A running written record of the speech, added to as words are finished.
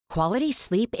Quality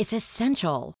sleep is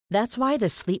essential. That's why the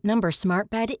Sleep Number Smart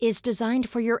Bed is designed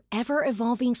for your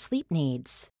ever-evolving sleep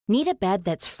needs. Need a bed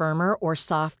that's firmer or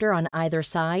softer on either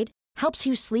side? Helps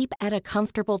you sleep at a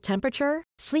comfortable temperature?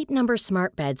 Sleep Number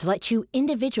Smart Beds let you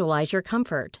individualize your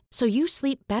comfort, so you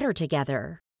sleep better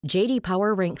together. J.D.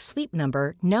 Power ranks Sleep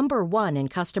Number number 1 in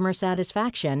customer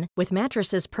satisfaction with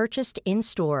mattresses purchased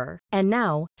in-store. And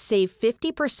now, save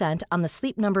 50% on the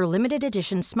Sleep Number Limited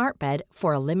Edition Smart Bed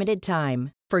for a limited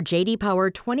time. For J.D. Power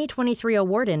 2023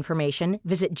 award information,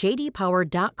 visit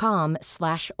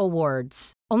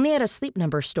jdpower.com/awards. Only at a Sleep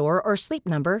Number store or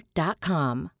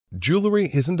sleepnumber.com. Jewelry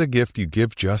isn't a gift you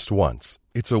give just once.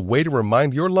 It's a way to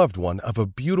remind your loved one of a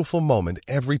beautiful moment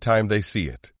every time they see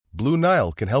it. Blue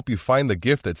Nile can help you find the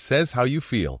gift that says how you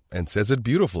feel and says it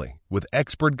beautifully, with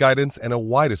expert guidance and a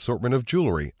wide assortment of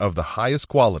jewelry of the highest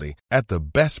quality at the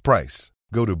best price.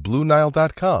 Go to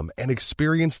BlueNile.com and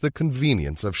experience the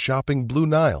convenience of shopping Blue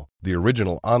Nile, the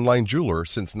original online jeweler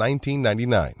since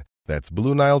 1999. That's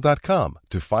BlueNile.com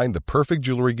to find the perfect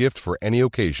jewelry gift for any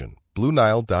occasion.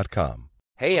 BlueNile.com.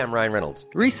 Hey, I'm Ryan Reynolds.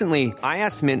 Recently, I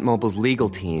asked Mint Mobile's legal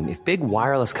team if big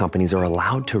wireless companies are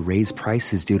allowed to raise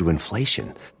prices due to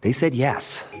inflation. They said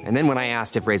yes. And then when I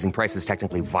asked if raising prices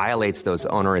technically violates those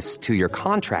onerous 2-year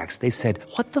contracts, they said,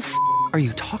 "What the f*** are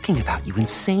you talking about, you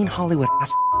insane Hollywood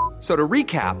ass?" So to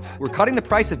recap, we're cutting the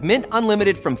price of Mint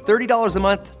Unlimited from $30 a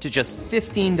month to just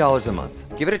 $15 a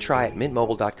month. Give it a try at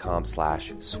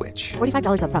mintmobile.com/switch.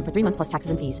 $45 up front for 3 months plus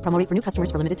taxes and fees. Promo rate for new customers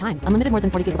for limited time. Unlimited more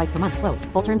than 40 gigabytes per month. Slows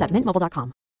full terms at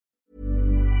mintmobile.com.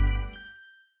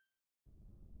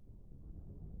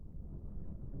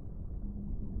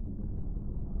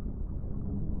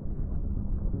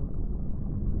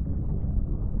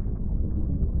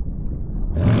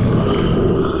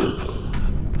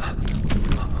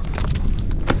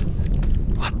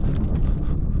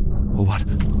 What?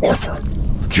 Arthur,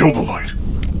 kill the light.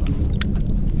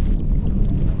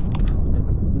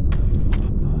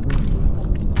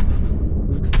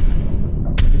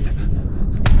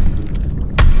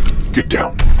 Get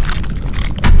down.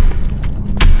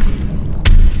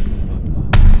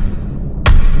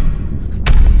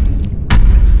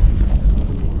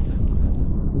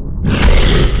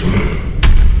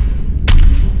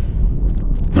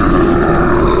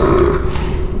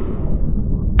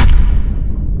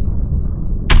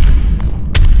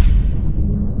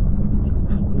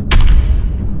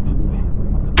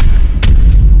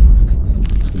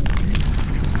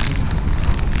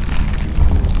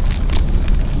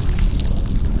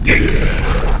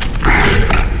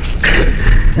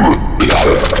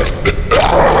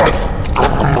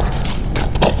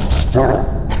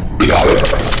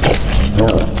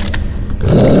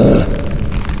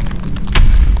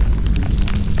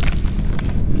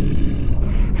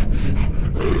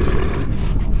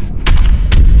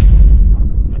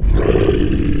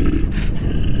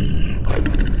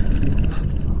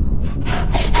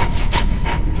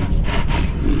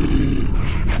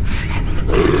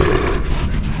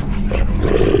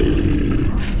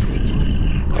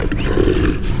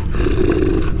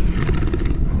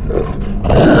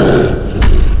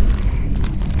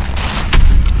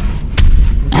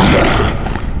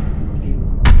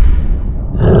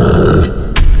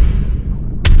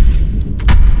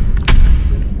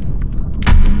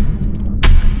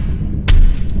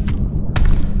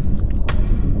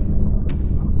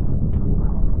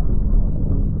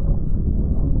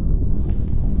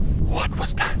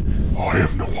 I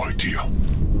have no idea.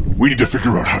 We need to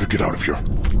figure out how to get out of here.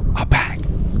 Our bag.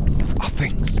 Our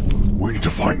things. We need to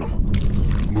find them.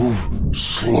 Move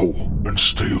slow and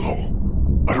stay low.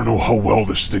 I don't know how well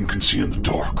this thing can see in the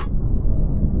dark.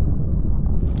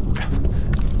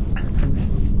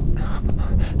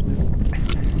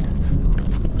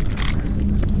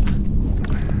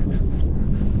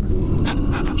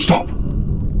 Stop!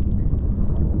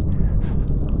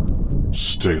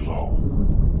 Stay low.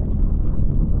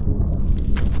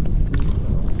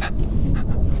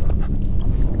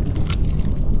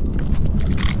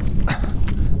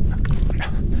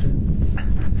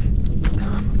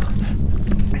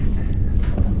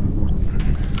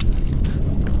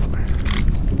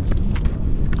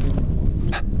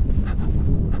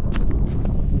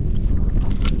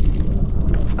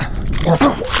 Fuck!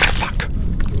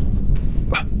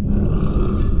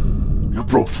 You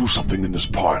broke through something in this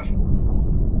pile.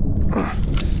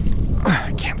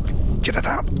 I can't get it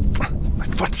out. My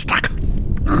foot's stuck.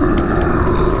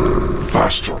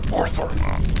 Faster, Arthur.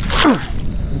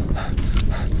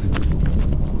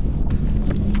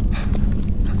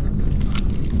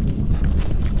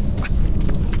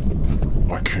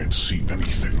 I can't see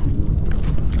anything.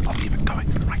 Not even going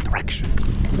in the right direction.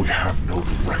 We have no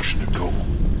direction to go.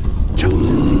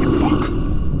 Fuck.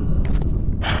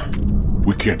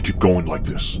 We can't keep going like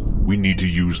this. We need to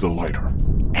use the lighter.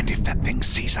 And if that thing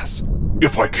sees us?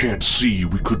 If I can't see,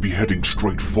 we could be heading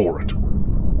straight for it.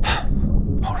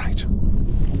 All right.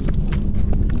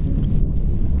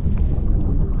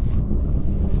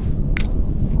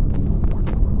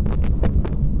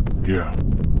 Yeah.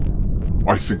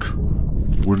 I think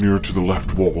we're near to the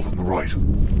left wall on the right.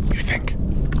 You think?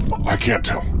 I can't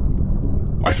tell.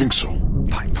 I think so.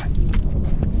 Fine.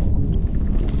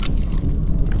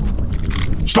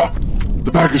 Stop!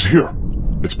 The bag is here.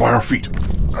 It's by our feet.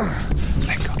 Thank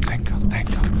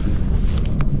God.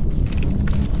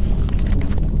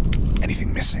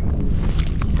 Anything missing?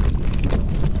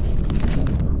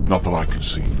 Not that I can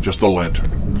see. Just the lantern.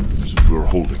 Since we were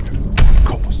holding it. Of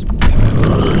course.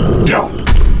 Down!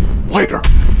 Later!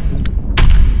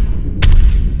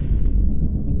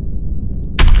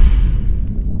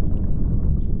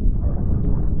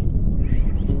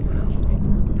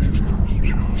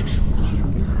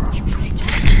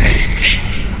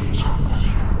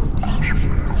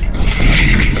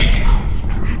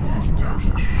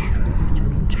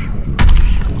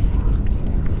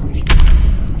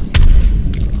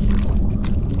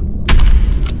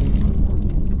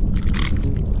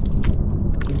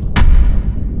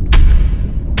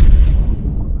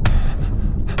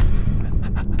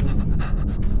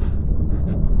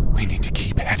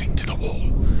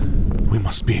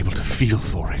 Be able to feel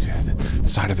for it. The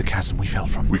side of the chasm we fell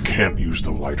from. We can't use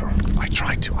the lighter. I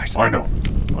tried to. I know.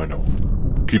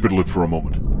 Keep it lit for a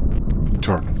moment.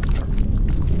 Turn.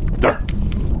 There.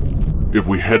 If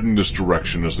we head in this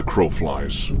direction as the crow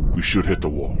flies, we should hit the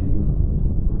wall.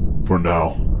 For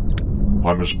now,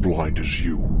 I'm as blind as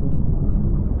you.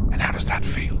 And how does that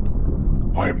feel?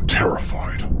 I am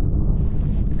terrified.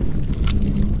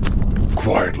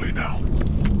 Quietly now.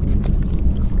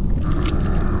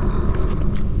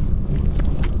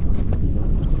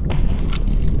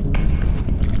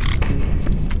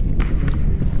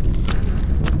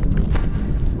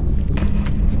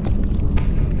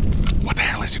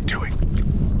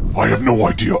 I have no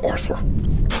idea, Arthur.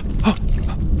 I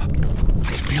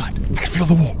can feel it. I can feel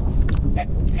the wall.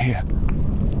 Here.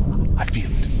 I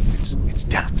feel it. It's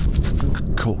damp.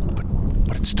 Cold,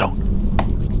 but it's stone.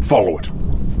 Follow it.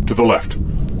 To the left.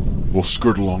 We'll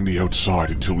skirt along the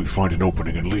outside until we find an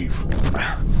opening and leave.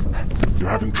 You're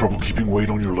having trouble keeping weight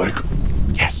on your leg?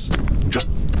 Yes. Just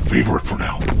favor it for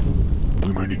now.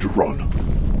 We may need to run.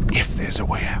 If there's a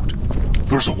way out.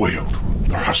 There's a way out.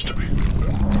 There has to be.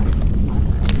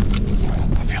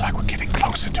 I feel like we're getting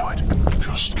closer to it.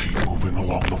 Just keep moving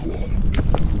along the wall.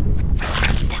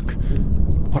 Fuck.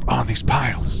 What are these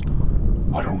piles?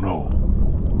 I don't know.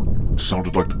 It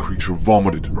sounded like the creature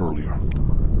vomited earlier.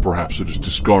 Perhaps it is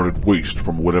discarded waste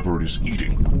from whatever it is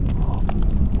eating.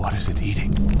 What is it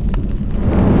eating?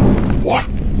 What?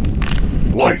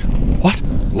 Light. What?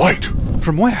 Light.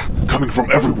 From where? Coming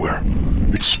from everywhere.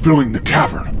 It's filling the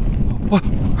cavern. What?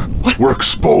 We're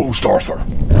exposed, Arthur.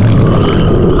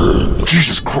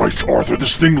 Jesus Christ, Arthur,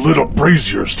 this thing lit up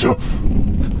braziers to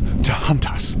hunt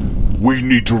us. We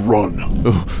need to run.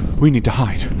 Oh, we need to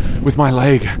hide. With my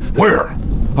leg. Where?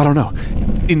 I don't know.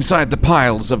 Inside the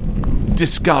piles of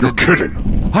discarded... You're kidding.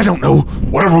 I don't know.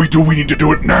 Whatever we do, we need to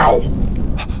do it now.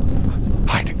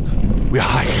 Hiding. We're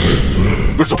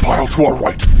hiding. There's a pile to our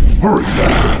right. Hurry.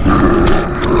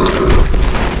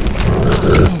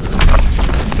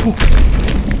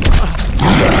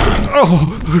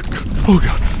 Oh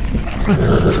God.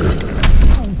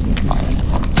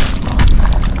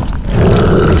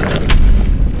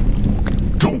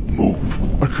 Don't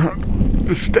move. I can't.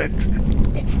 The stench.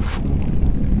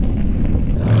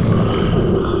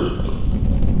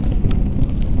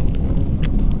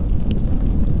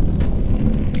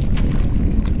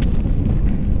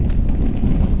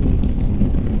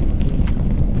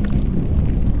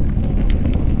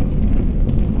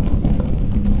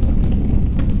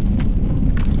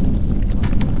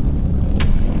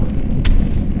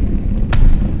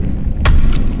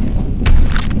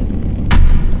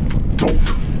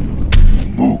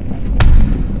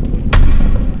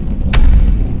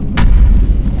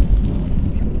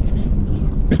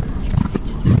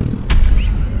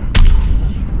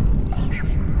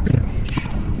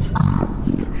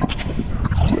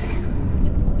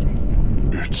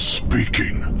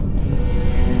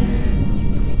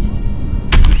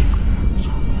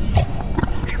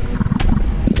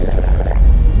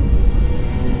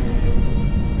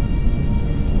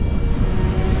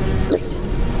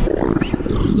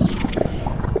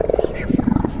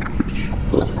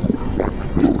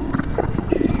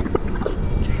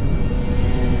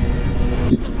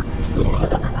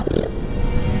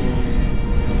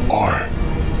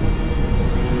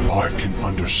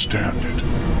 understand it.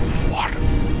 What?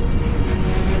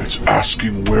 It's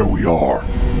asking where we are.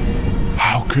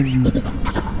 How can you...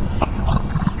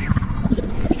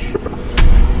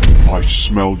 I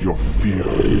smell your fear.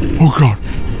 Oh, God.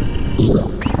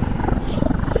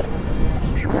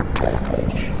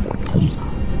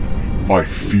 I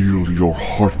feel your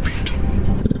heartbeat.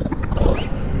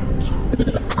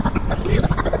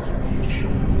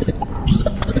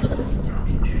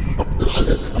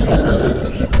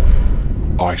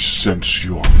 I sense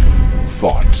your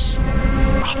thoughts.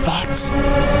 Our thoughts?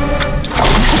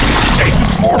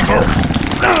 Arthur!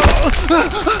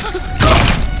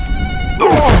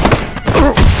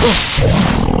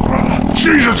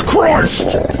 Jesus Christ!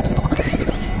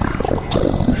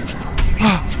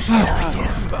 Arthur.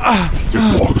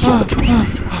 It walks on 2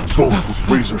 feet, both with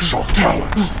razor-sharp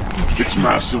talons. Its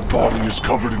massive body is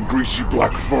covered in greasy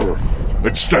black fur.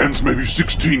 It stands maybe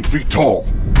 16 feet tall.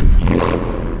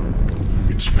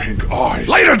 Its pink eyes...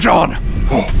 Later, John!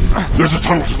 Oh, there's a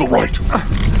tunnel to the right.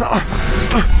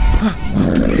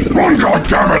 Run,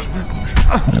 goddammit!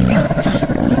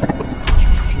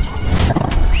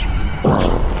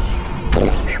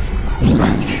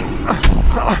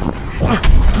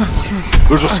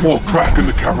 There's a small crack in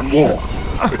the cavern wall.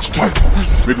 It's tight,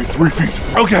 maybe 3 feet.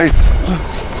 Okay.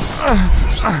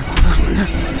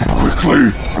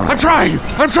 Quickly! I'm trying!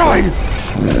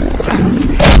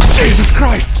 Jesus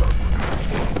Christ!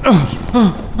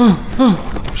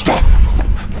 Stop!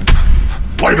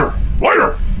 Lighter!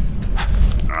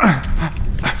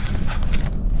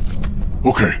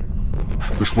 Okay,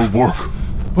 this will work.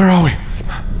 Where are we?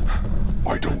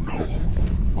 I don't know.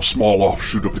 A small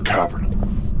offshoot of the cavern.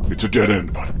 It's a dead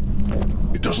end, but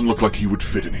it doesn't look like he would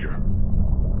fit in here.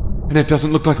 And it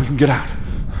doesn't look like we can get out.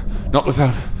 Not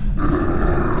without...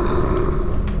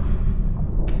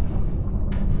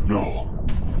 No.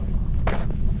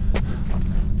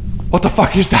 What the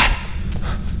fuck is that?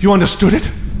 You understood it?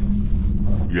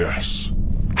 Yes.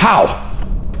 How?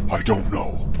 I don't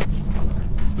know.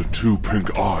 The 2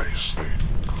 pink eyes,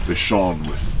 they shone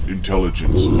with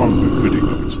intelligence unbefitting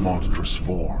of its monstrous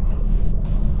form.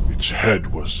 Its head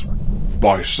was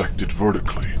bisected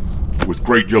vertically, with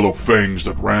great yellow fangs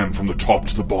that ran from the top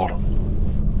to the bottom.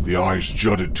 The eyes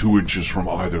jutted 2 inches from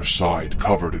either side,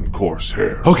 covered in coarse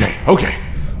hair. Okay.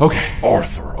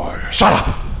 Arthur, I... Shut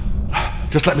up!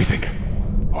 Just let me think.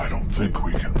 I don't think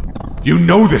we can... You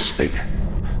know this thing.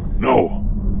 No,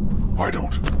 I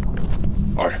don't.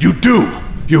 You do!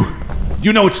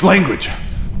 You know its language.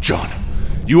 John,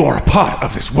 you are a part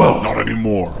of this world. Not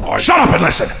anymore. Shut up and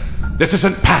listen! This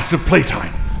isn't passive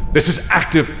playtime. This is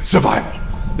active survival.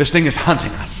 This thing is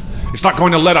hunting us. It's not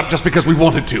going to let up just because we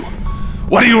wanted to.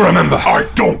 What do you remember? I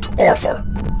don't, Arthur!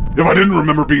 If I didn't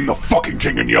remember being the fucking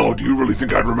king in yellow, do you really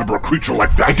think I'd remember a creature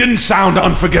like that? It didn't sound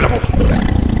unforgettable.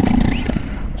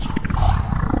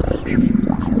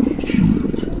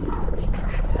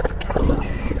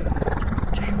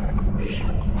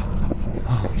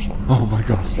 Oh my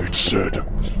God. It said,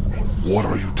 "What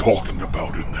are you talking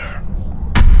about in there?"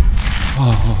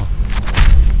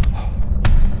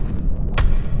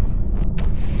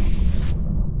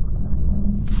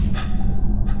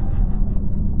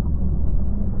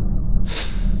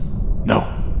 No.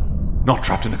 Not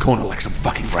trapped in a corner like some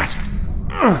fucking rat.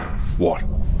 What?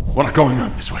 We're not going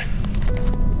home this way.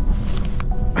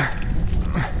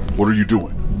 What are you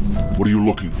doing? What are you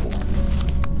looking for?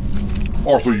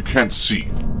 Arthur, you can't see.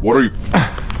 What are you...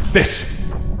 This.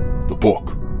 The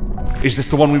book. Is this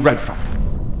the one we read from?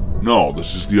 No,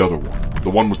 this is the other one.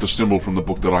 The one with the symbol from the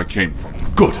book that I came from.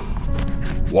 Good.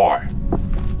 Why?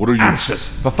 What are you... Answers.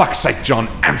 For fuck's sake, John,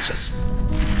 answers.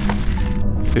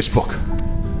 This book.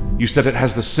 You said it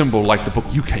has the symbol like the book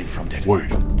you came from, did it?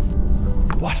 Wait.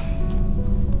 What?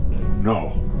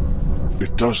 No.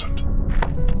 It doesn't.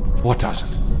 What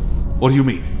doesn't? What do you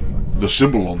mean? The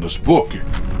symbol on this book,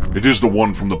 it is the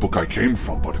one from the book I came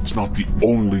from, but it's not the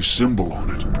only symbol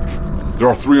on it. There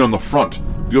are 3 on the front.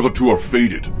 The other 2 are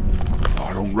faded.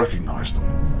 I don't recognize them.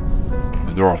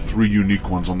 And there are 3 unique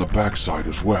ones on the backside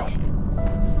as well.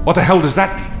 What the hell does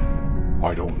that mean?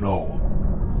 I don't know.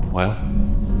 Well?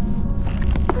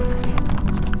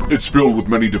 It's filled with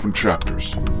many different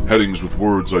chapters. Headings with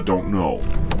words I don't know.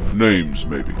 Names,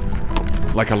 maybe.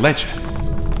 Like a legend?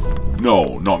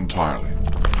 No, not entirely.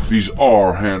 These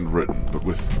are handwritten, but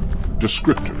with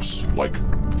descriptors, like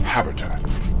habitat.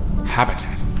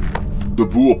 Habitat? The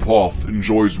Buapoth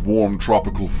enjoys warm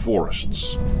tropical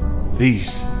forests.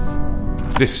 This.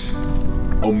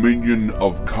 A minion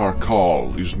of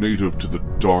Karkal is native to the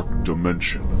Dark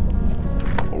Dimension.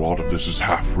 A lot of this is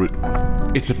half-written.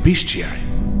 It's a bestiary.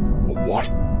 A what?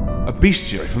 A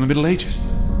bestiary from the Middle Ages.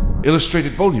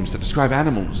 illustrated volumes that describe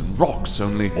animals and rocks,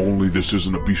 only... Only this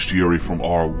isn't a bestiary from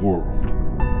our world.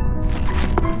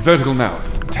 Vertical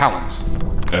mouth, talons.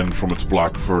 And from its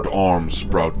black furred arms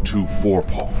sprout 2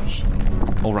 forepaws.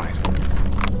 All right.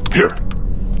 Here!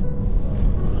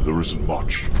 There isn't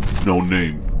much. No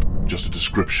name, just a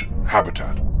description,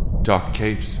 habitat. Dark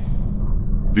caves.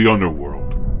 The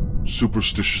underworld.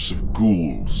 Superstitious of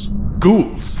ghouls.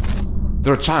 Ghouls?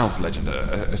 They're a child's legend,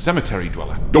 a cemetery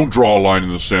dweller. Don't draw a line in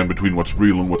the sand between what's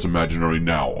real and what's imaginary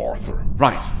now, Arthur.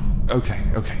 Right.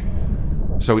 Okay.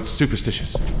 So it's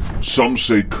superstitious. Some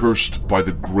say cursed by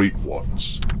the Great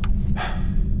Ones.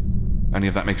 Any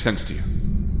of that make sense to you?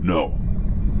 No.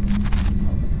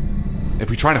 If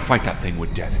we try to fight that thing,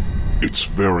 we're dead. It's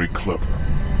very clever.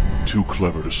 Too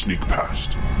clever to sneak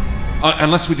past.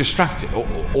 Unless we distract it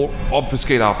or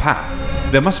obfuscate our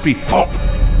path. There must be... Up!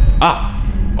 Ah!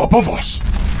 Above us!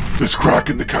 This crack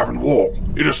in the cavern wall.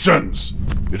 It ascends.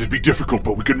 It'd be difficult,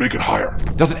 but we could make it higher.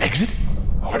 Does it exit?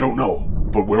 I don't know,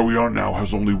 but where we are now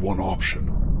has only one option.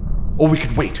 Or we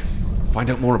could wait. Find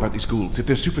out more about these ghouls. If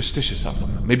they're superstitious of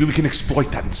them, maybe we can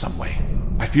exploit that in some way.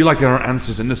 I feel like there are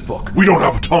answers in this book. We don't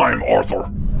have time,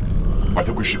 Arthur. I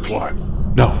think we should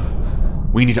climb. No.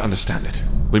 We need to understand it.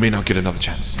 We may not get another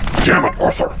chance. Damn it,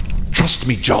 Arthur! Trust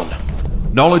me, John.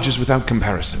 Knowledge is without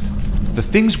comparison. The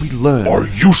things we learn are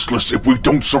useless if we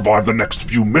don't survive the next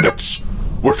few minutes.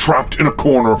 We're trapped in a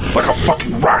corner like a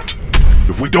fucking rat.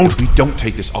 If we don't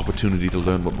take this opportunity to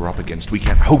learn what we're up against, we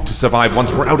can't hope to survive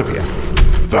once we're out of here.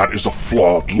 That is a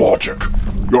flawed logic.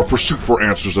 Your pursuit for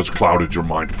answers has clouded your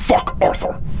mind. Fuck,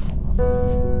 Arthur.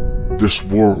 This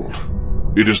world,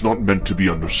 it is not meant to be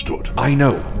understood. I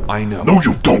know. No,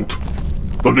 you don't.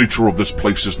 The nature of this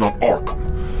place is not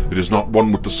Arkham. It is not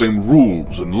one with the same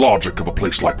rules and logic of a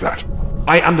place like that.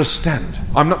 I understand.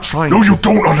 I'm not trying No, you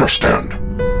don't understand.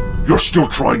 You're still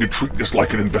trying to treat this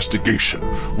like an investigation,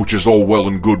 which is all well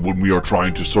and good when we are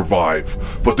trying to survive.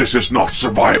 But this is not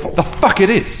survival. The fuck it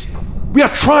is! We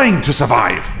are trying to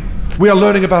survive! We are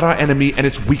learning about our enemy and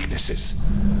its weaknesses.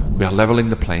 We are leveling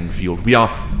the playing field. We are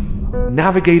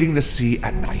navigating the sea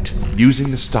at night,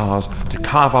 using the stars to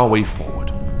carve our way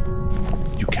forward.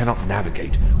 You cannot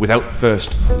navigate without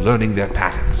first learning their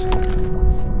patterns.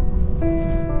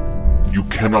 You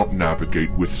cannot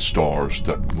navigate with stars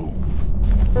that move.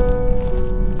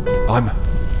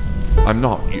 I'm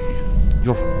not.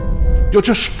 You're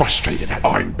just frustrated at me.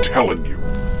 I'm telling you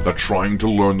that trying to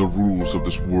learn the rules of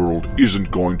this world isn't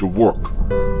going to work.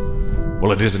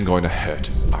 Well, it isn't going to hurt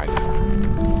either.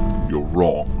 You're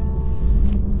wrong.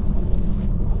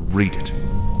 Read it.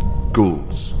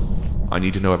 Ghouls. I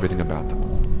need to know everything about them.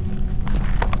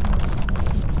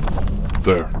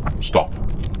 There. Stop.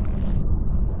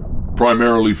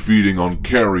 Primarily feeding on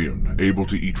carrion, able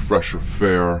to eat fresher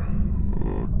fare,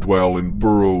 dwell in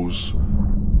burrows,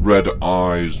 red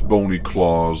eyes, bony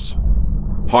claws,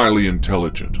 highly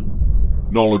intelligent,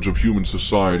 knowledge of human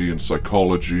society and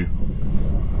psychology.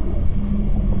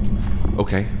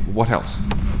 Okay, what else?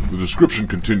 The description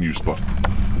continues, but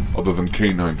other than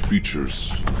canine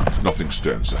features, nothing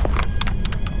stands out.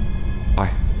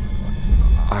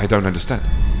 I don't understand.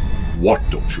 What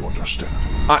don't you understand?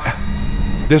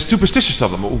 They're superstitious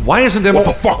of them. Why isn't there... What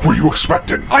the fuck were you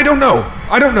expecting? I don't know.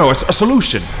 A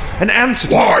solution. An answer.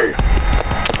 Why?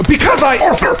 Because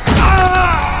Arthur!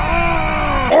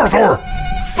 Arthur!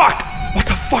 Fuck! What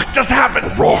the fuck just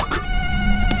happened? A rock.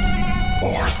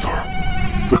 Arthur.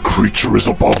 The creature is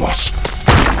above us.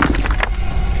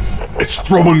 It's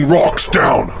throwing rocks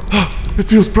down. It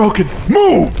feels broken.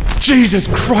 Move! Jesus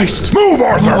Christ! Move,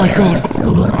 Arthur! Oh my God.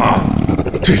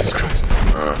 Jesus Christ.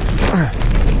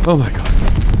 Oh my God.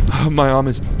 My arm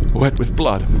is wet with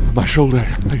blood. My shoulder...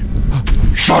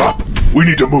 Shut up! We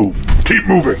need to move. Keep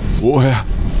moving. Where?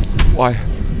 Why?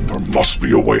 There must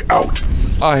be a way out.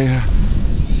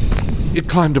 It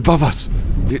climbed above us.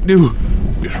 It knew.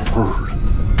 It heard.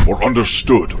 Or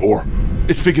understood, or...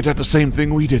 It figured out the same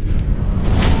thing we did.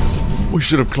 We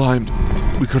should have climbed.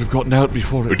 We could have gotten out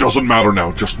before it... It doesn't matter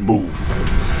now, just move.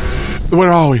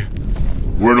 Where are we?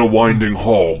 We're in a winding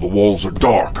hall. The walls are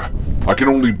dark. I can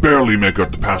only barely make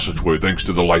out the passageway thanks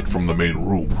to the light from the main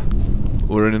room.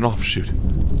 We're in an offshoot.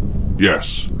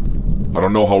 Yes. I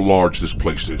don't know how large this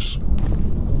place is.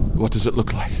 What does it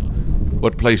look like?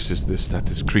 What place is this that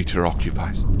this creature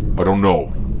occupies? I don't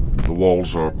know. The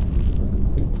walls are...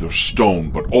 They're stone,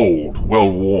 but old,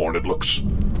 well-worn. It looks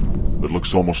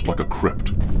almost like a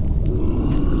crypt.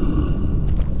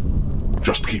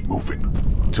 Just keep moving.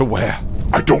 To where?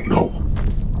 I don't know.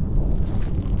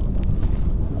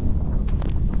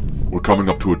 We're coming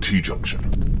up to a T-junction.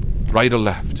 Right or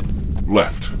left?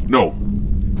 Left. No.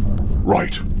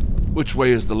 Right. Which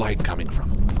way is the light coming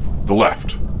from? The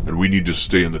left, and we need to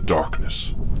stay in the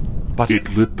darkness. But It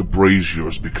lit the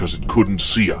braziers because it couldn't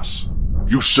see us.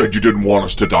 You said you didn't want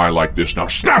us to die like this. Now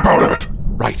snap out of it!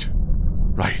 Right.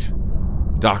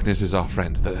 Darkness is our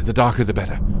friend. The darker the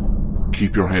better.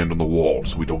 Keep your hand on the wall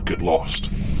so we don't get lost.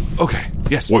 Okay,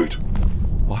 yes. Wait.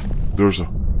 What?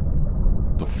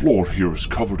 The floor here is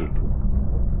covered in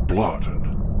blood,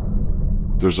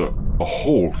 and there's a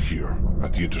hole here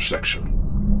at the intersection.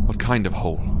 What kind of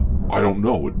hole? I don't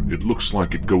know. It looks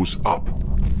like it goes up.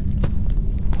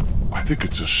 I think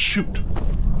it's a chute.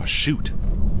 A chute?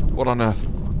 What on earth?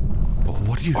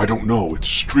 What do you... I don't know. It's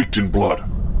streaked in blood.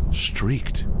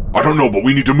 Streaked? I don't know, but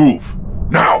we need to move.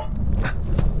 Now!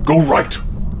 Go right.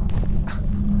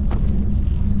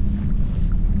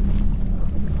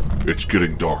 It's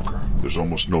getting darker. There's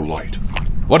almost no light.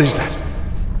 What is that?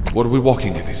 What are we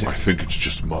walking in? Is I it think it's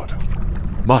just mud.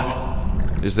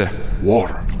 mud? Is there...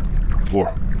 Water.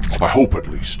 Or I hope at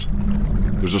least.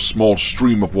 There's a small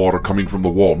stream of water coming from the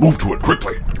wall. Move to it,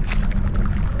 quickly.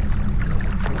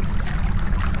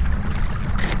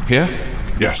 Here?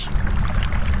 Yes.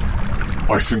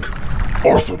 I think...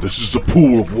 Arthur, this is a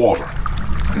pool of water.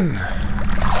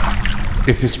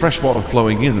 If there's fresh water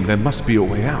flowing in, then there must be a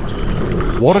way out.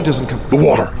 Water doesn't come... The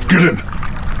water! Get in!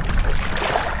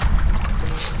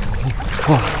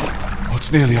 Oh,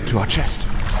 it's nearly up to our chest.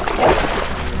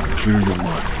 Clear your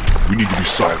mind. We need to be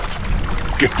silent.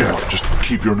 Get down. Just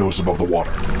keep your nose above the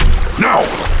water. Now!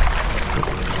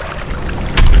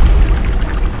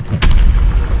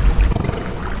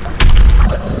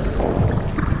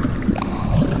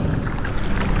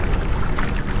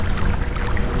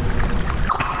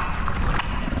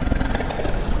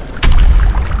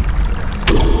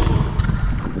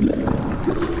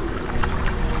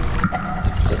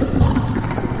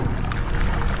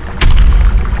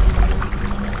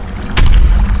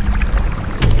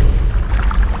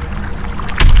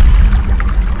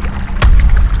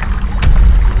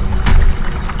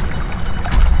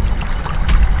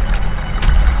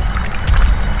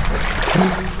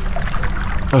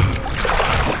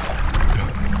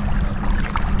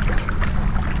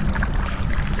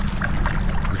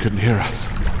 We couldn't hear us.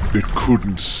 It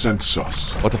couldn't sense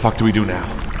us. What the fuck do we do now?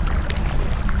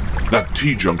 That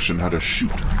T-junction had a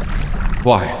chute.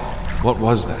 Why? What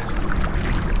was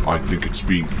that? I think it's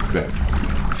being fed.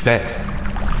 Fed?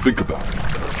 Think about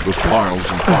it. Those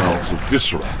piles and piles of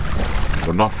viscera.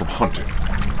 They're not from hunting.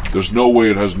 There's no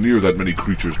way it has near that many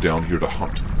creatures down here to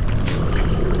hunt.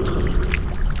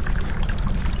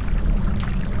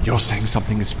 You're saying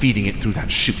something is feeding it through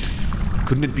that chute.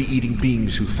 Couldn't it be eating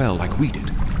beings who fell like we did?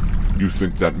 You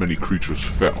think that many creatures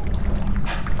fell?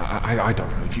 I don't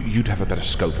know. You'd have a better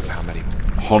scope of how many.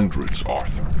 Hundreds,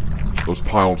 Arthur. Those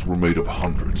piles were made of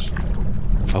hundreds.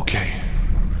 Okay.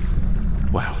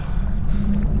 Well,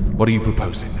 what are you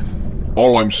proposing?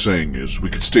 All I'm saying is we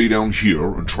could stay down here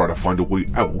and try to find a way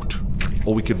out.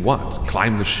 Or we could what?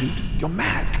 Climb the chute? You're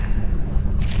mad.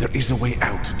 There is a way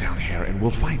out down here, and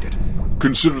we'll find it.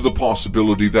 Consider the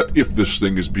possibility that if this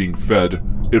thing is being fed,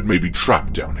 it may be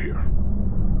trapped down here.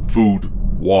 Food,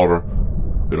 water,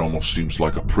 it almost seems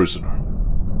like a prisoner.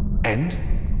 And?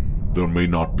 There may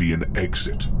not be an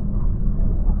exit.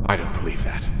 I don't believe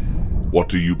that. What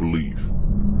do you believe?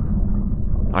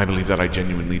 I believe that I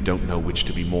genuinely don't know which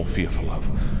to be more fearful of.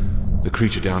 The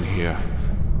creature down here,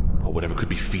 or whatever could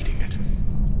be feeding it.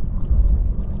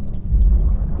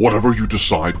 Whatever you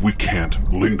decide, we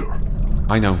can't linger.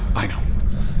 I know.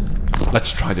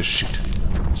 Let's try this chute.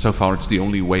 So far, it's the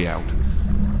only way out.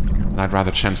 And I'd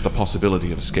rather chance the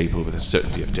possibility of escape over the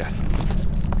certainty of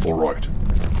death. All right.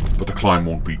 But the climb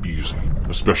won't be easy,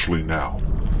 especially now.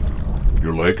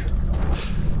 Your leg?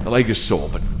 The leg is sore,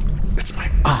 but it's my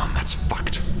arm that's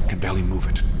fucked. I can barely move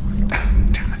it.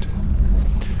 Damn it.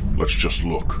 Let's just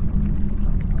look.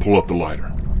 Pull up the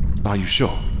lighter. Are you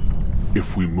sure?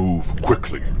 If we move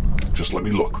quickly, just let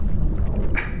me look.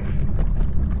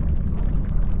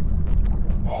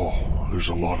 Oh, there's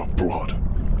a lot of blood.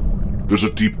 There's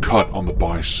a deep cut on the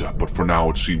bicep, but for now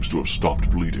it seems to have stopped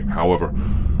bleeding. However,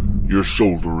 your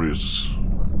shoulder is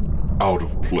out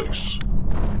of place.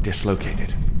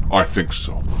 Dislocated? I think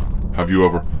so. Have you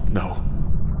ever? No.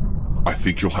 I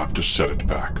think you'll have to set it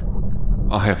back.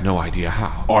 I have no idea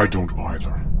how. I don't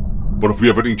either. But if we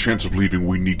have any chance of leaving,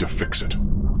 we need to fix it.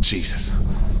 Jesus.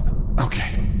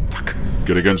 Okay. Fuck.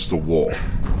 Get against the wall.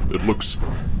 It looks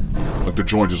like the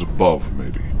joint is above,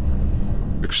 maybe.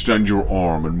 Extend your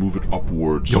arm and move it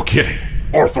upwards. You're kidding.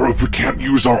 Arthur, if we can't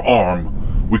use our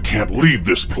arm, we can't leave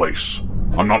this place.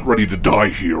 I'm not ready to die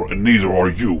here, and neither are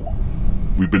you.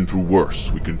 We've been through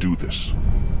worse. We can do this.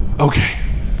 Okay.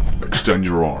 Extend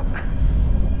your arm.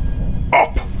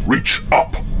 Up! Reach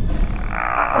up!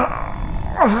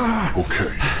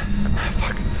 Okay.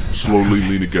 Fuck. Slowly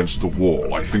lean against the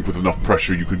wall. I think with enough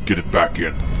pressure you could get it back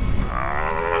in.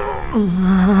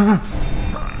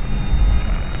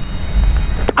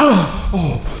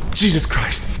 Oh, Jesus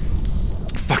Christ.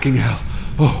 Fucking hell.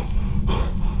 Oh.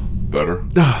 Better?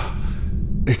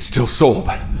 It's still sore,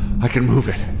 but I can move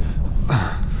it.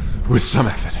 With some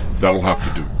effort. That'll have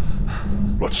to do.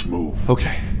 Let's move.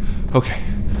 Okay.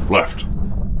 Left.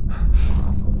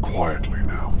 Quietly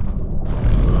now.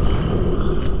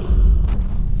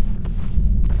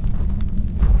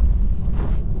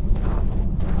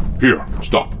 Here,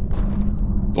 stop.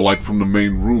 The light from the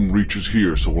main room reaches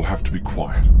here, so we'll have to be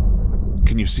quiet.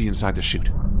 Can you see inside the chute?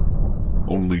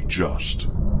 Only just.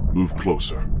 Move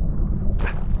closer.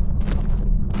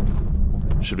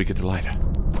 Should we get the lighter?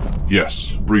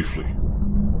 Yes, briefly.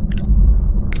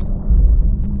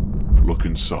 Look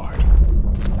inside.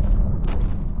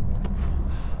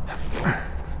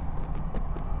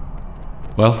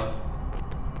 Well?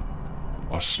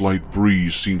 A slight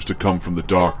breeze seems to come from the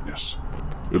darkness.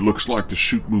 It looks like the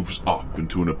chute moves up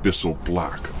into an abyssal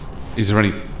black, Is there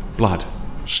any blood?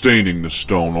 staining the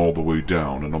stone all the way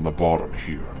down and on the bottom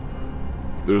here.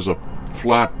 There's a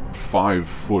flat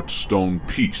 5-foot stone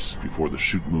piece before the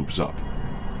chute moves up.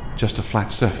 Just a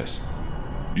flat surface?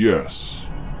 Yes.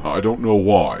 I don't know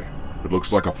why. It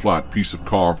looks like a flat piece of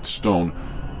carved stone.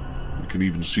 You can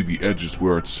even see the edges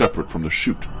where it's separate from the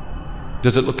chute.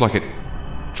 Does it look like it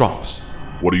drops?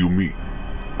 What do you mean?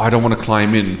 I don't want to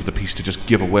climb in for the piece to just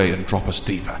give away and drop us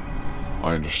deeper.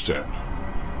 I understand.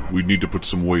 We'd need to put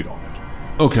some weight on it.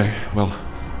 Okay, well,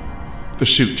 the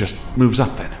chute just moves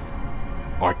up then.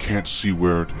 I can't see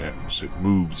where it ends. It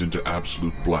moves into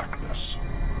absolute blackness.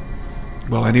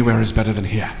 Well, anywhere is better than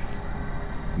here.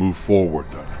 Move forward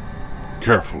then.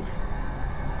 Carefully.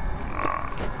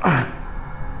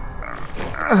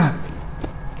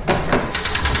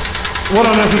 What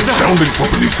on earth is that? Sounding from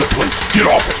beneath the plate. Get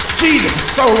off it! Jesus,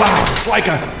 it's so loud. It's like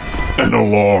An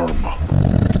alarm.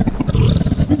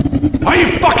 Are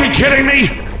you fucking kidding me?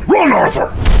 Run,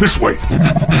 Arthur! This way.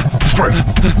 Straight.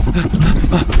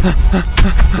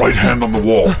 Right hand on the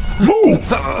wall.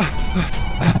 Move!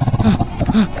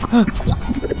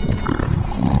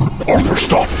 Arthur,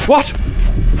 stop! What?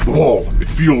 The wall. It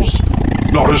feels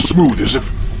not as smooth as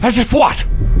if... As if what?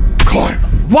 Climb.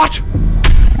 What?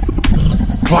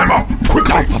 Climb up.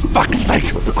 Quickly. Oh, for fuck's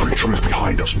sake. The creature is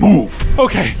behind us. Move.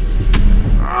 Okay.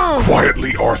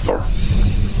 Quietly, Arthur.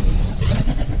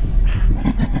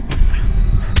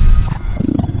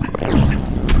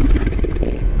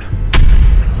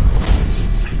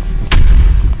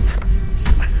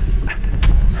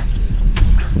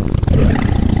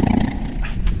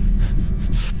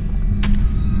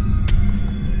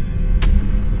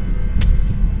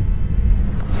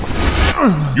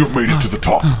 You've made it to the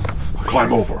top.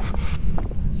 Climb over.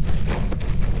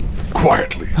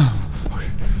 Quietly.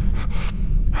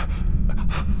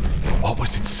 What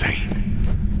was it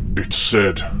saying? It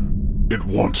said it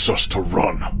wants us to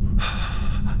run.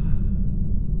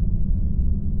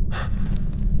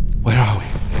 Where are we?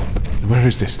 Where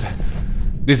is this?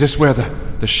 Is this where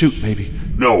the chute, maybe?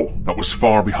 No, that was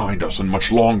far behind us and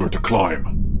much longer to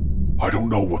climb. I don't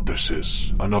know what this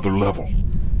is. Another level.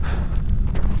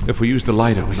 If we use the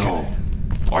lighter, we No.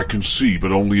 I can see,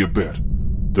 but only a bit.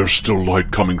 There's still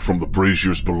light coming from the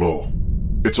braziers below.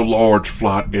 It's a large,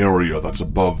 flat area that's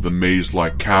above the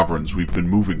maze-like caverns we've been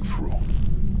moving through.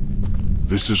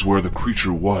 This is where the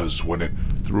creature was when it...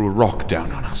 threw a rock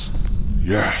down on us.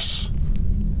 Yes.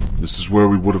 This is where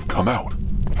we would have come out,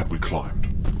 had we climbed.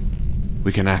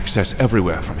 We can access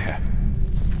everywhere from here.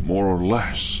 More or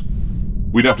less.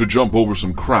 We'd have to jump over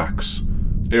some cracks,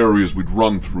 areas we'd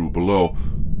run through below,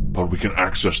 but we can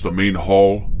access the main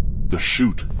hall, the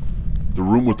chute, the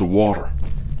room with the water.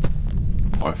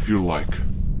 I feel like...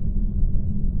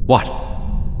 What?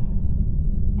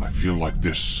 I feel like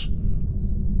this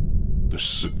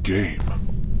is a game.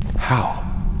 How?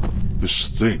 This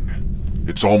thing,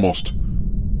 it's almost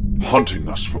hunting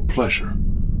us for pleasure.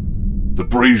 The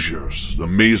braziers, the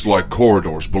maze-like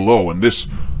corridors below, and this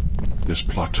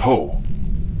plateau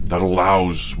that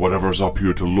allows whatever's up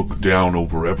here to look down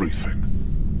over everything.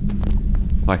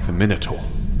 Like the Minotaur.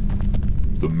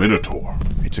 The Minotaur.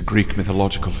 It's a Greek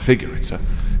mythological figure. It's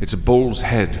a bull's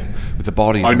head with the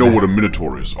body of I a know man. what a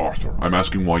Minotaur is, Arthur. I'm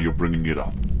asking why you're bringing it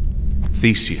up.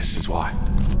 Theseus is why.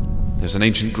 There's an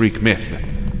ancient Greek myth that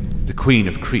the queen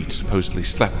of Crete supposedly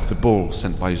slept with the bull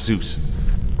sent by Zeus,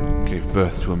 gave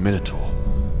birth to a Minotaur,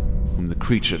 whom the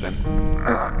creature then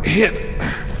hid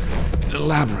in a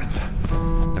labyrinth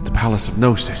at the Palace of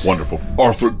Gnosis. Wonderful.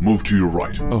 Arthur, move to your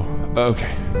right. Oh,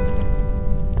 okay.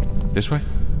 This way?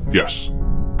 Yes.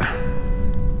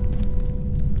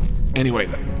 Anyway,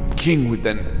 the king would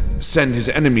then send his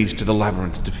enemies to the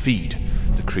labyrinth to feed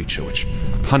the creature, which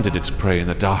hunted its prey in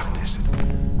the darkness.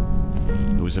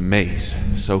 It was a maze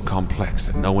so complex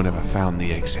that no one ever found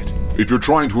the exit. If you're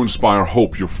trying to inspire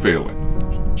hope, you're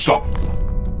failing. Stop.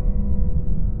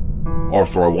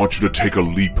 Arthur, I want you to take a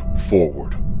leap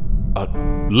forward. A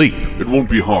leap? It won't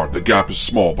be hard. The gap is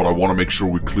small, but I want to make sure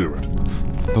we clear it.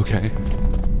 Okay.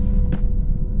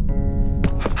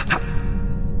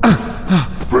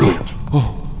 Brilliant.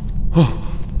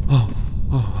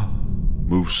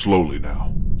 Move slowly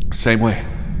now. Same way.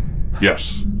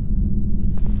 Yes.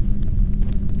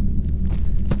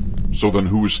 So then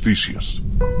who is Theseus?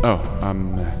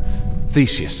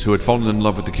 Theseus, who had fallen in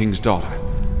love with the king's daughter,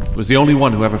 was the only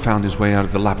one who ever found his way out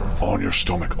of the labyrinth. On your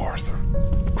stomach, Arthur.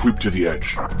 Creep to the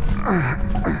edge.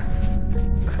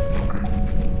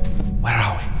 Where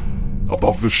are we?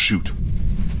 Above the chute.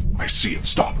 I see it.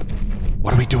 Stop.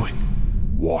 What are we doing?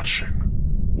 Watching.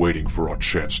 Waiting for our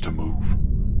chance to move.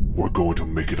 We're going to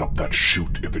make it up that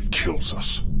chute if it kills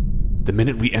us. The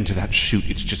minute we enter that chute,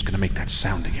 it's just going to make that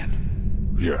sound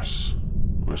again. Yes,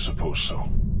 I suppose so.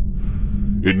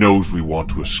 It knows we want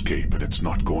to escape, and it's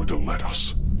not going to let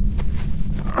us.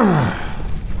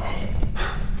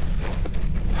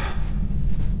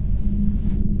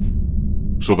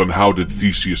 So then how did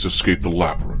Theseus escape the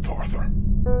labyrinth, Arthur?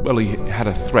 Well, he had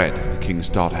a thread the king's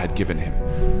daughter had given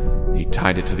him. He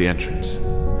tied it to the entrance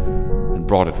and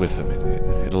brought it with him.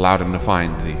 It allowed him to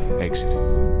find the exit.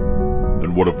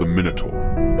 And what of the Minotaur?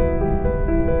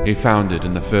 He found it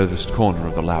in the furthest corner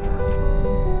of the labyrinth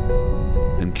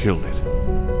and killed it.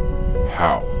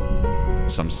 How?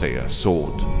 Some say a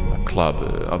sword, a club,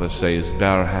 others say his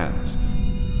bare hands.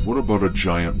 What about a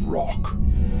giant rock?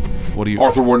 What do you...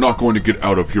 Arthur, we're not going to get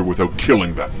out of here without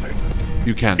killing that thing.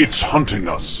 You can't... It's hunting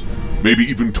us. Maybe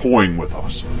even toying with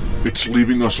us. It's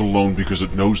leaving us alone because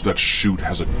it knows that chute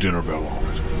has a dinner bell on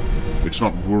it. It's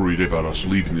not worried about us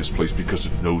leaving this place because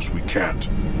it knows we can't.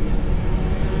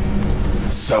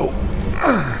 So,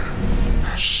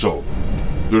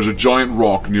 there's a giant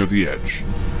rock near the edge.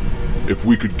 If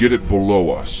we could get it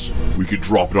below us, we could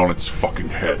drop it on its fucking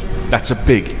head. That's a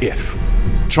big if.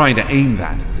 Trying to aim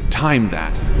that, time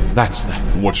that, that's the...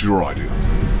 What's your idea?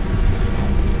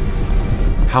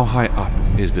 How high up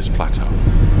is this plateau?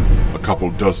 A couple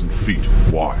dozen feet.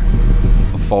 Why?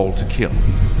 A fall to kill.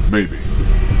 Maybe.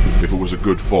 If it was a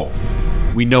good fall.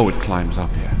 We know it climbs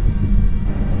up here.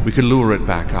 We could lure it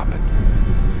back up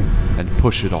and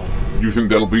push it off. You think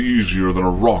that'll be easier than a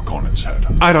rock on its head?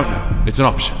 I don't know. It's an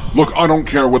option. Look, I don't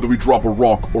care whether we drop a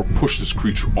rock or push this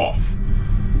creature off.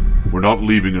 We're not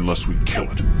leaving unless we kill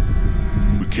it.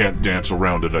 We can't dance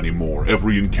around it anymore.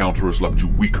 Every encounter has left you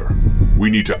weaker. We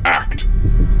need to act.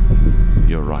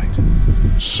 You're right.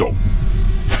 So,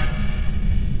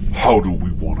 how do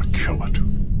we want to kill it?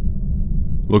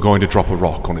 We're going to drop a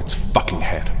rock on its fucking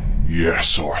head.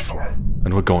 Yes, Arthur.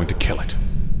 And we're going to kill it.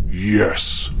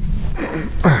 Yes.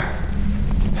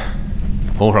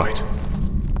 All right.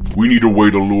 We need a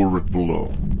way to lure it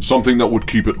below. Something that would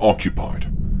keep it occupied.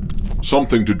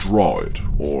 Something to draw it,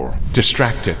 or...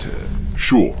 distract it.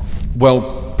 Sure.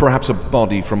 Well, perhaps a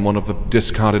body from one of the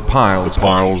discarded piles. The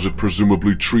piles it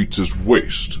presumably treats as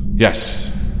waste.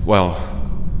 Yes. Well...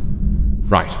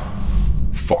 right.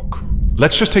 Fuck.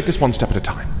 Let's just take this one step at a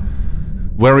time.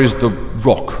 Where is the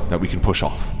rock that we can push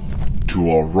off? To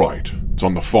our right. It's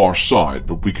on the far side,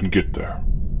 but we can get there.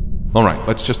 All right,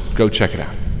 let's just go check it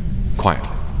out. Quietly.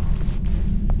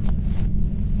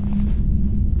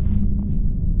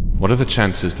 What are the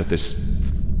chances that this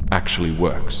actually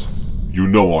works? You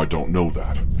know I don't know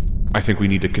that. I think we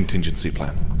need a contingency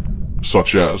plan.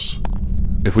 Such as?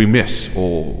 If we miss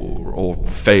or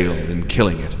fail in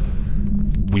killing it,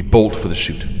 we bolt for the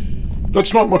chute.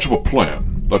 That's not much of a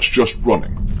plan. That's just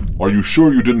running. Are you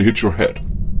sure you didn't hit your head?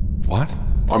 What?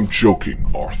 I'm joking,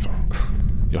 Arthur.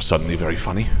 You're suddenly very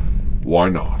funny. Why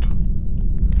not?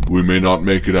 We may not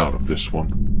make it out of this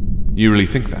one. You really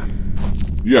think that?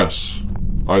 Yes.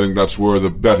 I think that's where the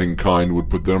betting kind would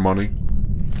put their money.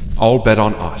 All bet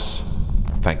on us.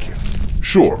 Thank you.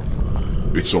 Sure.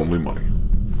 It's only money.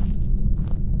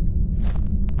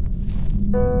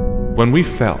 When we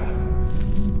fell,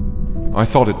 I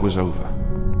thought it was over.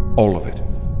 All of it.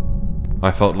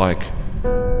 I felt like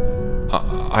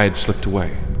I had slipped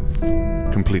away.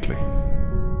 Completely.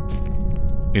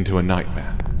 Into a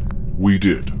nightmare. We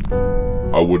did.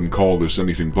 I wouldn't call this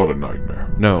anything but a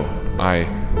nightmare. No,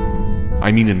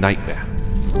 I mean a nightmare.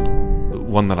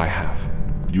 One that I have.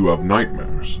 You have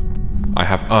nightmares? I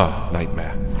have a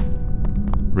nightmare.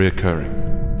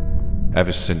 Reoccurring.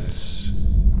 Ever since...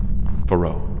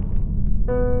 Faroe.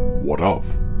 What of?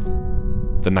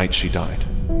 The night she died.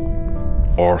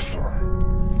 Arthur.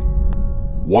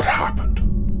 What happened?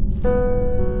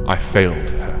 I failed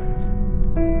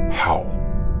her. How?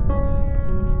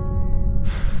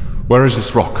 Where is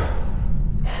this rock?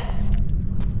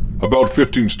 About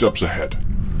 15 steps ahead.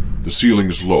 The ceiling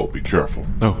is low, be careful.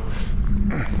 Oh.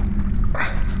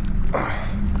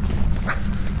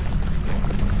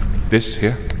 This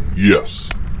here? Yes.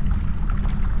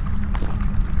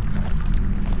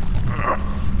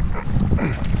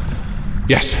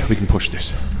 Yes, we can push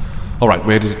this. Alright,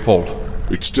 where does it fall?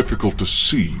 It's difficult to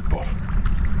see, but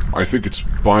I think it's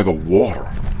by the water.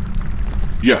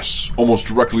 Yes, almost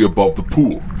directly above the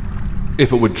pool.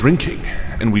 If it were drinking,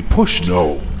 and we pushed...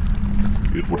 No.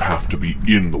 It would have to be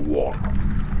in the water.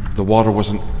 The water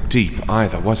wasn't deep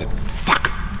either, was it? Fuck!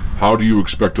 How do you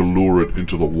expect to lure it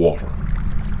into the water?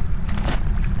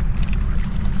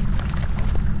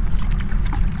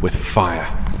 With fire.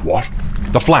 What?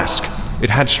 The flask. It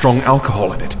had strong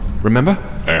alcohol in it. Remember?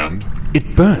 And?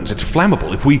 It burns. It's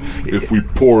flammable. If we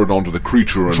pour it onto the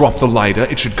creature and... drop the lighter,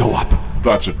 it should go up.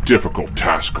 That's a difficult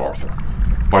task, Arthur.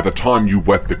 By the time you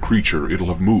wet the creature, it'll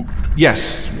have moved.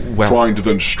 Yes, well... Trying to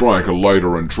then strike a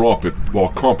lighter and drop it while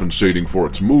compensating for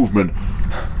its movement...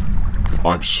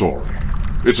 I'm sorry.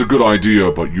 It's a good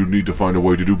idea, but you need to find a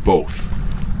way to do both.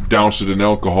 Douse it in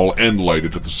alcohol and light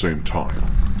it at the same time.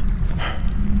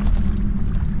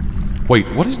 Wait,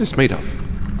 what is this made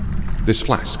of? This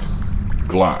flask?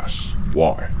 Glass.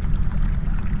 Why?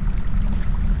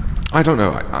 I don't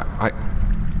know. I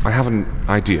have an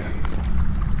idea.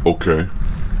 Okay.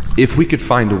 If we could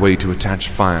find a way to attach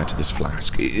fire to this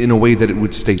flask, in a way that it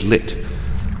would stay lit,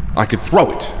 I could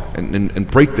throw it and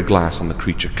break the glass on the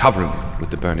creature, covering it with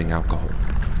the burning alcohol.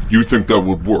 You think that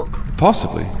would work?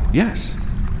 Possibly, yes.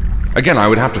 Again, I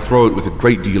would have to throw it with a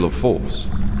great deal of force.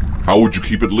 How would you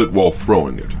keep it lit while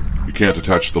throwing it? You can't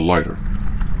attach the lighter.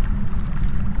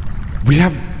 We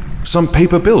have some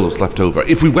paper bills left over.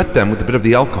 If we wet them with a bit of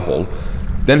the alcohol,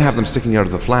 then have them sticking out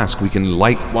of the flask, we can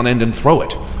light one end and throw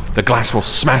it. The glass will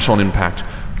smash on impact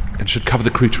and should cover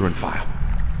the creature in fire.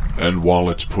 And while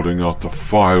it's putting out the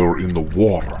fire in the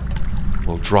water,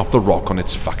 we'll drop the rock on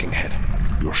its fucking head.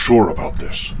 You're sure about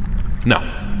this? No.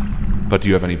 But do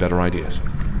you have any better ideas?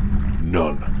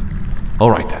 None. All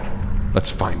right then.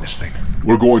 Let's find this thing.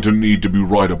 We're going to need to be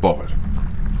right above it.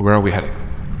 Where are we heading?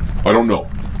 I don't know.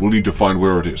 We'll need to find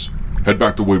where it is. Head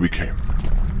back the way we came.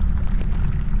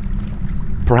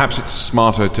 Perhaps it's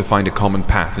smarter to find a common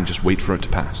path and just wait for it to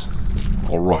pass.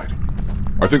 All right.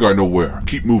 I think I know where.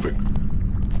 Keep moving.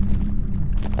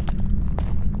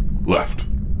 Left.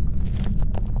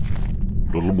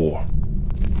 A little more.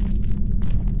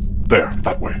 There,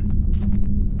 that way.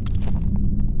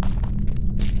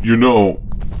 You know,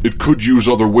 it could use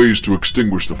other ways to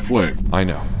extinguish the flame. I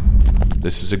know.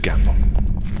 This is a gamble.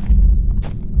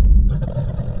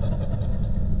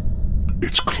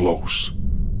 It's close.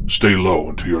 Stay low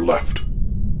and to your left.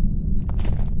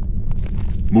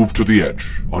 Move to the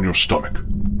edge, on your stomach.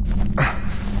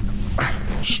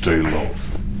 Stay low.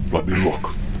 Let me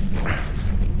look.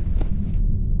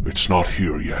 It's not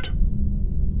here yet.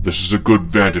 This is a good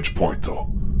vantage point,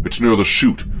 though. It's near the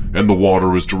chute, and the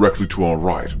water is directly to our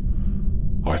right.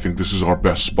 I think this is our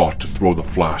best spot to throw the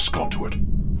flask onto it.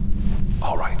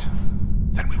 All right.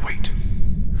 Then we wait.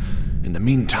 In the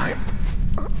meantime...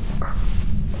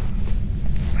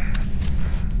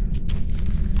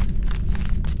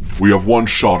 We have one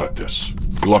shot at this.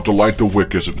 You'll have to light the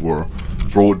wick, as it were,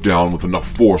 throw it down with enough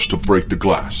force to break the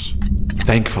glass.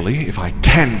 Thankfully, if I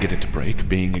can get it to break,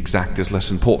 being exact is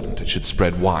less important. It should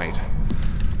spread wide.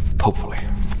 Hopefully.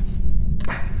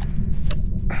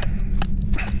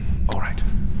 All right.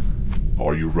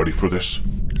 Are you ready for this?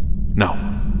 No.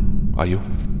 Are you?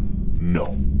 No.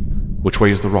 Which way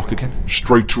is the rock again?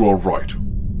 Straight to our right.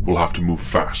 We'll have to move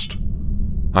fast.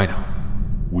 I know.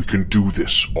 We can do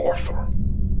this, Arthur.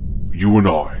 You and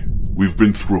I, we've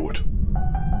been through it.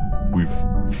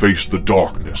 We've faced the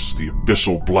darkness, the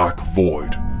abyssal black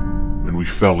void, and we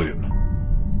fell in.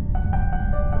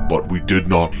 But we did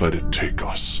not let it take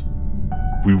us.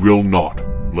 We will not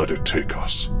let it take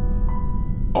us.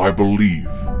 I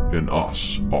believe in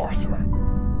us, Arthur.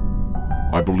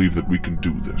 I believe that we can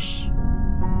do this.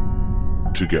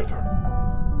 Together.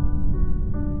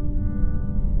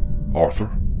 Arthur?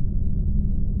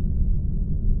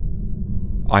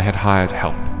 I had hired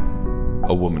help.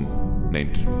 A woman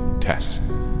named Tess.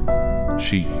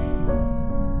 She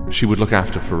would look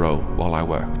after Faroe while I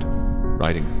worked,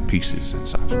 writing pieces and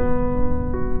such.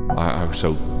 I was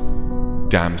so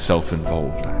damn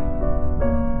self-involved.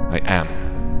 I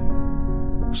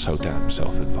am so damn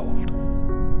self-involved.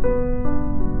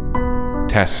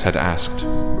 Tess had asked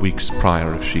weeks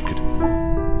prior if she could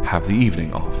have the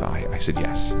evening off. I said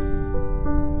yes.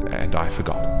 And I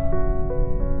forgot.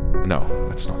 No,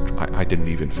 that's not true. I didn't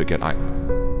even forget. I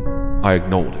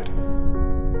ignored it.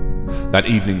 That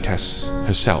evening, Tess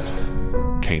herself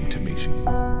came to me.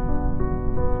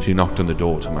 She knocked on the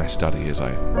door to my study as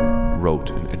I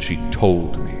wrote, and she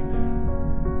told me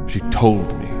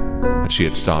that she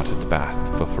had started the bath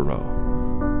for Faroe.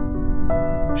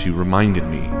 She reminded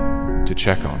me to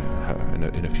check on her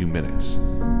in a few minutes,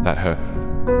 that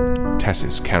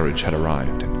Tess's carriage had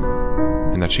arrived,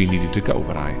 and that she needed to go,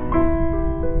 but I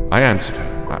answered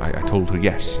her. I told her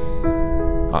yes.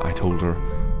 I told her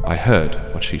I heard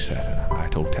what she said, and I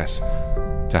told Tess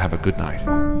to have a good night.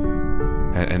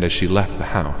 And as she left the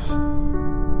house,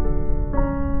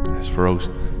 as Faroe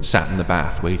sat in the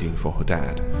bath waiting for her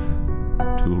dad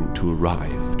to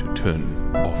arrive, to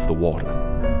turn off the water,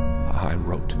 I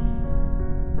wrote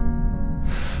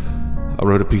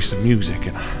a piece of music,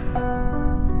 and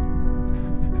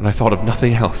I thought of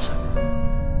nothing else.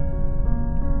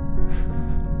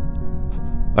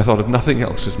 I thought of nothing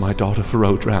else as my daughter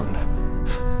Faroe drowned.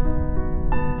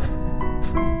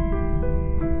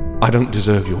 I don't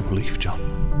deserve your belief, John.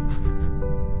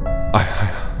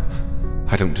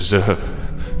 I don't deserve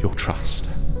your trust.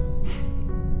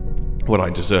 What I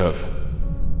deserve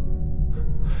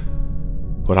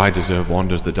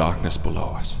wanders the darkness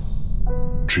below us.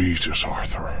 Jesus,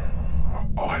 Arthur.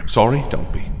 I'm sorry,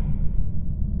 don't be.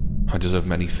 I deserve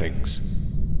many things,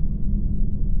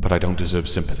 but I don't deserve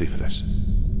sympathy for this.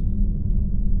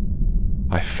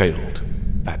 I failed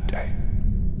that day.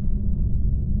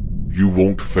 You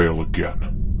won't fail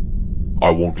again.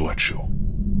 I won't let you.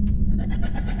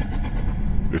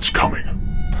 It's coming.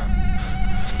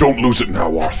 Don't lose it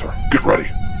now, Arthur. Get ready.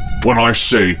 When I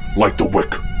say, light the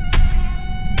wick.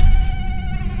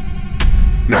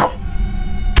 Now.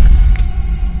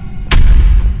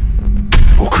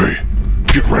 Okay,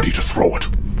 get ready to throw it.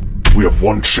 We have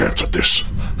one chance at this.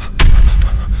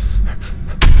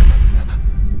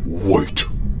 Wait.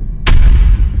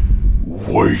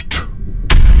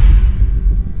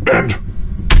 And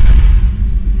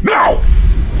now!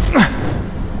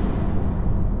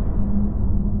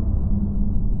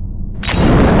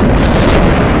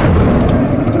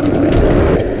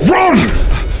 Run!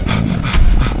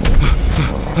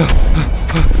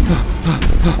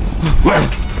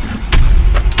 Left!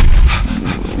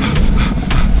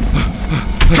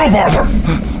 Jump, Arthur!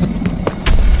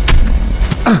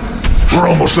 We're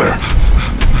almost there.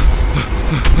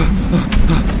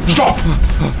 Stop!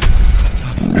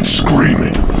 It's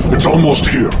screaming. It's almost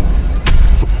here.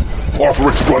 Arthur,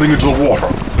 it's running into the water.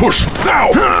 Push,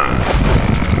 now!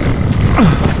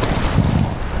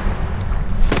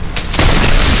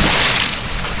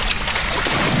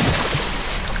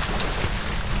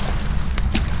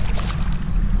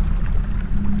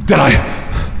 Did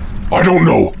I don't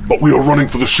know, but we are running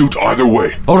for the chute either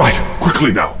way. All right.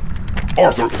 Quickly now.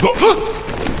 Arthur,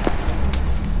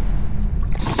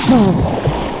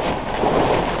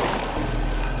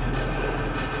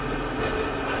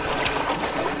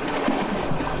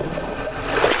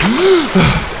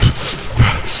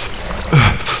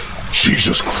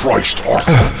 Jesus Christ,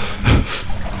 Arthur.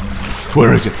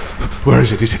 Where is it?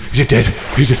 Is it dead?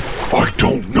 Is it? I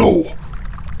don't know.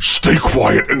 Stay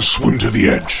quiet and swim to the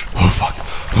edge. Oh, fuck.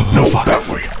 No, fuck. That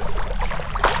way.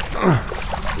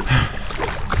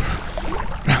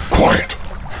 Quiet.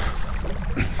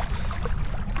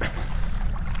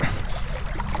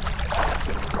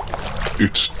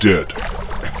 It's dead.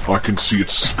 I can see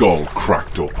its skull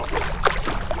cracked open.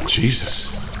 Jesus.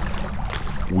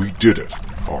 We did it,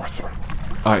 Arthur.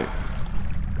 I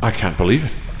can't believe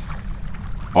it.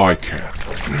 I can't.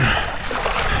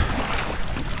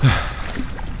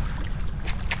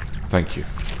 Thank you,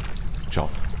 John,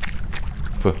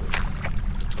 for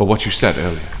what you said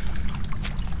earlier.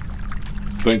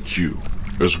 Thank you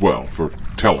as well for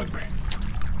telling me.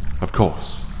 Of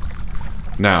course.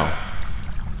 Now,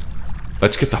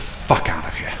 let's get the fuck out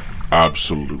of here.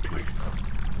 Absolutely.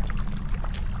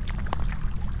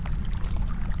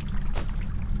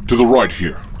 To the right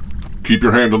here. Keep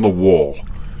your hand on the wall,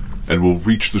 and we'll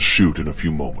reach the chute in a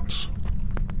few moments.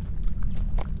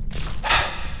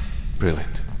 Brilliant.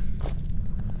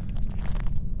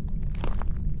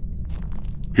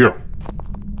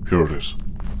 Here it is.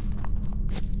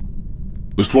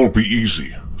 This won't be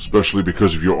easy, especially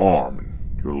because of your arm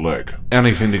and your leg.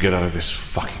 Anything to get out of this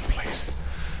fucking place.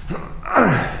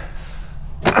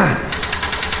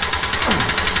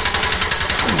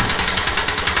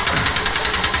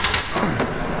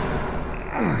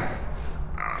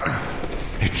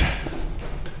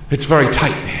 It's very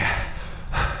tight in here.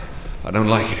 I don't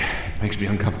like it. It makes me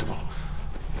uncomfortable.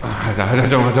 I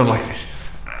don't like this.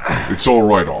 It's all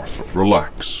right, Arthur.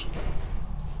 Relax.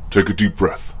 Take a deep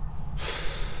breath.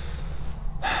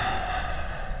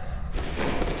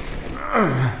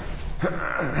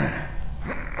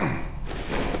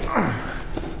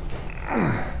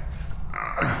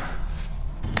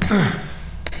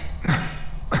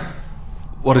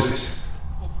 What is this?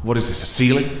 What is this, a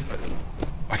ceiling?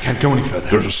 I can't go any further.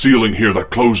 There's a ceiling here that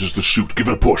closes the chute. Give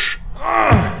it a push.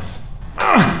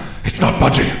 It's not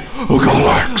budging. Oh, God.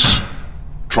 Relax.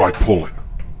 Try pulling.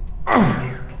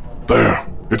 There.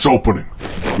 It's opening.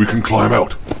 We can climb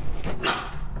out.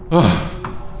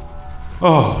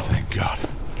 Oh, thank God.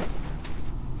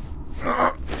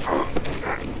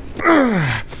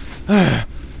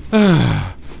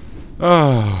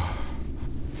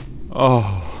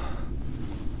 Oh.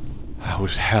 That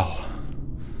was hell.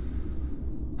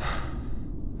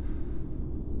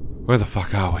 Where the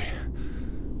fuck are we?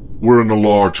 We're in a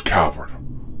large cavern.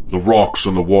 The rocks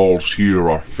on the walls here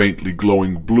are faintly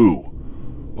glowing blue.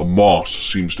 A moss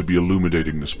seems to be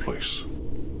illuminating this place.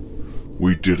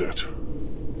 We did it.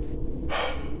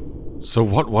 So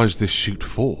what was this chute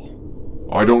for?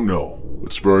 I don't know.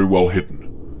 It's very well hidden.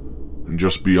 And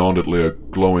just beyond it lay a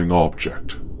glowing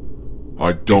object.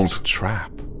 It's a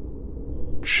trap.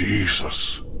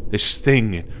 Jesus. This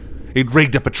thing, it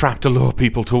rigged up a trap to lure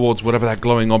people towards whatever that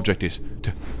glowing object is.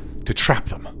 To trap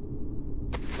them.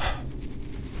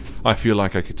 I feel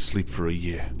like I could sleep for a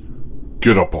year.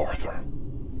 Get up, Arthur.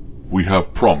 We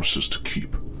have promises to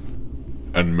keep.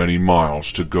 And many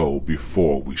miles to go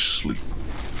before we sleep.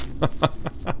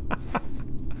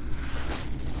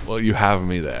 Well, you have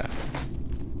me there.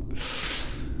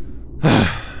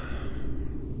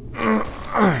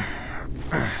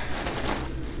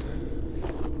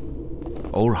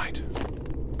 All right.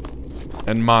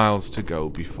 And miles to go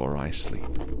before I sleep.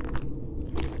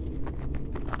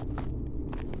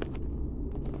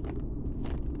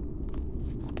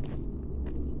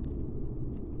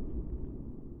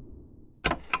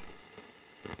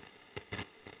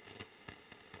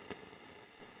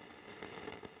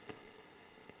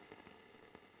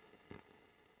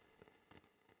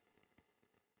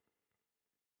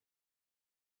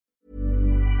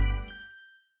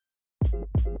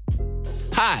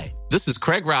 Hi, this is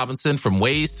Craig Robinson from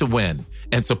Ways to Win,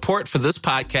 and support for this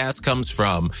podcast comes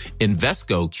from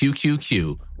Invesco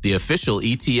QQQ, the official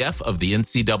ETF of the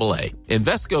NCAA.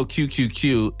 Invesco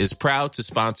QQQ is proud to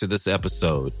sponsor this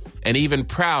episode, and even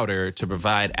prouder to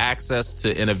provide access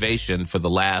to innovation for the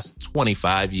last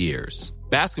 25 years.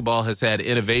 Basketball has had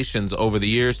innovations over the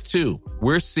years, too.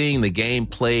 We're seeing the game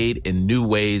played in new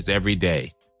ways every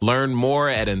day. Learn more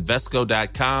at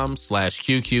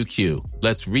Invesco.com/QQQ.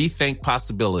 Let's rethink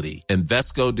possibility.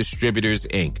 Invesco Distributors,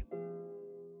 Inc.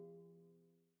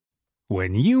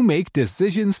 When you make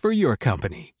decisions for your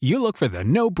company, you look for the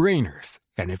no-brainers.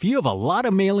 And if you have a lot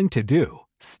of mailing to do,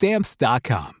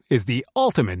 Stamps.com is the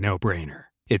ultimate no-brainer.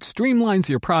 It streamlines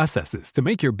your processes to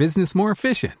make your business more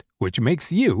efficient, which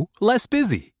makes you less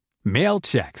busy. Mail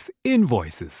checks,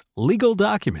 invoices, legal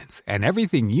documents, and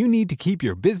everything you need to keep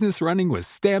your business running with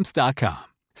Stamps.com.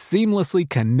 Seamlessly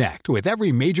connect with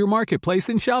every major marketplace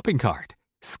and shopping cart.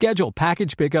 Schedule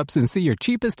package pickups and see your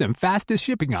cheapest and fastest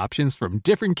shipping options from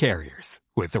different carriers,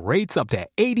 with rates up to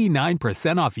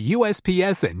 89% off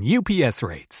USPS and UPS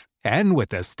rates. And with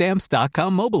the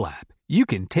Stamps.com mobile app, you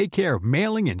can take care of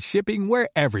mailing and shipping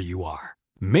wherever you are.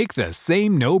 Make the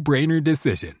same no-brainer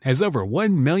decision as over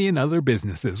 1 million other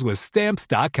businesses with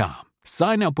Stamps.com.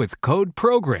 Sign up with code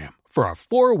PROGRAM for a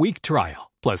 4-week trial,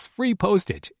 plus free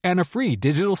postage and a free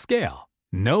digital scale.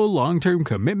 No long-term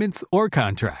commitments or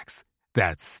contracts.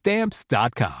 That's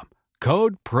Stamps.com.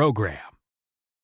 Code PROGRAM.